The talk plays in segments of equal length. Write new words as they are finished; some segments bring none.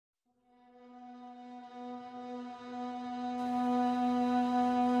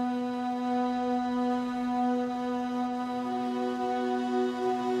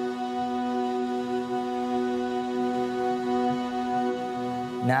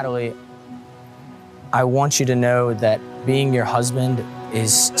Natalie, I want you to know that being your husband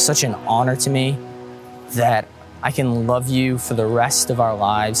is such an honor to me, that I can love you for the rest of our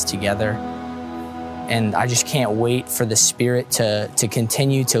lives together. And I just can't wait for the Spirit to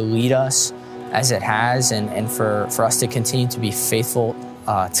continue to lead us as it has, and for us to continue to be faithful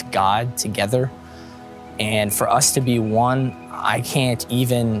to God together. And for us to be one, I can't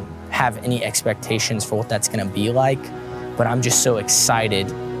even have any expectations for what that's gonna be like, but I'm just so excited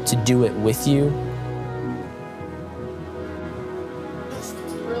to do it with you. Just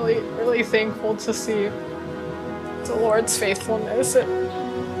really thankful to see the Lord's faithfulness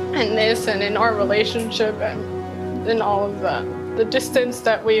in this and in our relationship and in all of the distance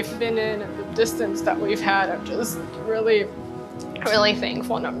that we've been in and the distance that we've had. I'm just really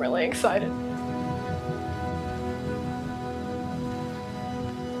thankful, and I'm really excited.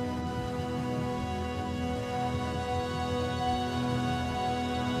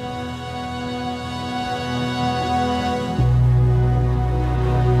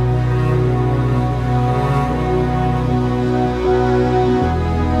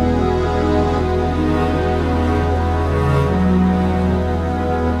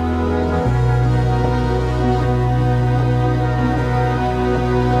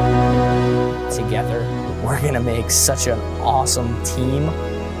 Together, we're gonna make such an awesome team.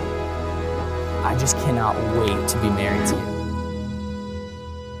 I just cannot wait to be married to you.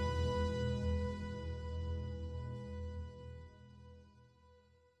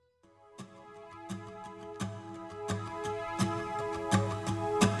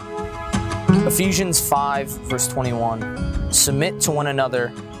 Ephesians 5, verse 21, submit to one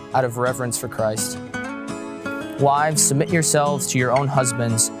another out of reverence for Christ. Wives, submit yourselves to your own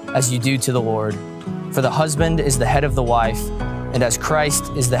husbands as you do to the Lord. For the husband is the head of the wife, and as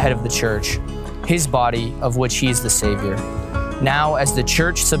Christ is the head of the church, his body, of which he is the Savior. Now, as the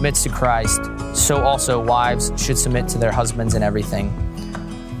church submits to Christ, so also wives should submit to their husbands in everything.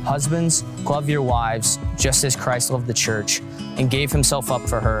 Husbands, love your wives, just as Christ loved the church, and gave himself up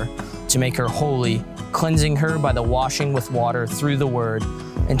for her, to make her holy, cleansing her by the washing with water through the word,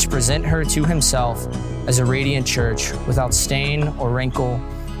 and to present her to himself as a radiant church, without stain or wrinkle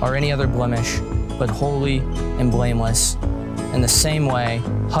or any other blemish, but holy and blameless. In the same way,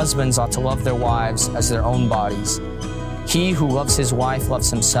 husbands ought to love their wives as their own bodies. He who loves his wife loves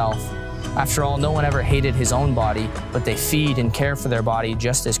himself. After all, no one ever hated his own body, but they feed and care for their body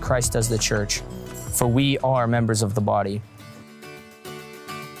just as Christ does the church. For we are members of the body.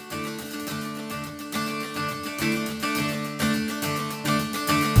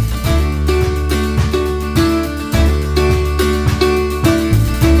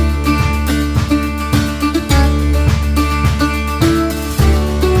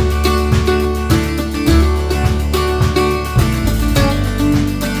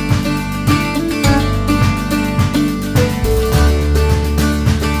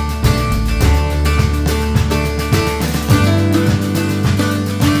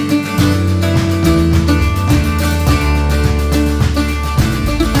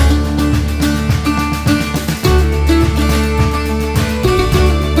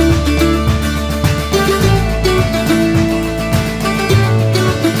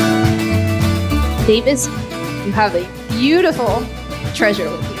 Davis, you have a beautiful treasure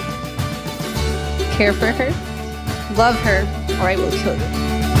with you. Care for her, love her, or I will kill you.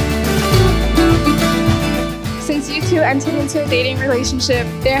 Since you two entered into a dating relationship,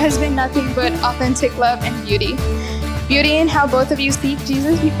 there has been nothing but authentic love and beauty. Beauty in how both of you seek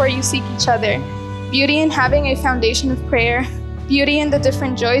Jesus before you seek each other. Beauty in having a foundation of prayer. Beauty in the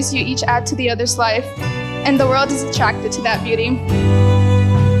different joys you each add to the other's life. And the world is attracted to that beauty.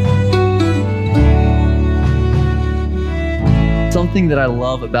 Something that I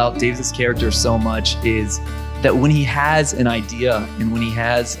love about Davis's character so much is that when he has an idea and when he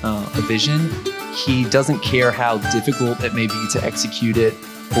has a vision, he doesn't care how difficult it may be to execute it,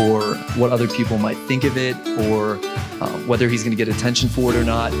 or what other people might think of it, or whether he's going to get attention for it or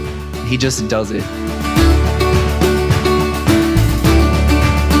not. He just does it.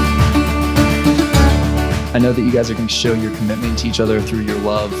 I know that you guys are going to show your commitment to each other through your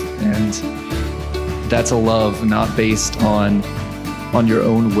love, and that's a love not based on your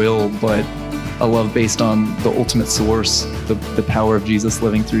own will, but a love based on the ultimate source, the power of Jesus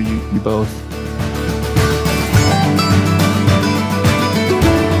living through you both.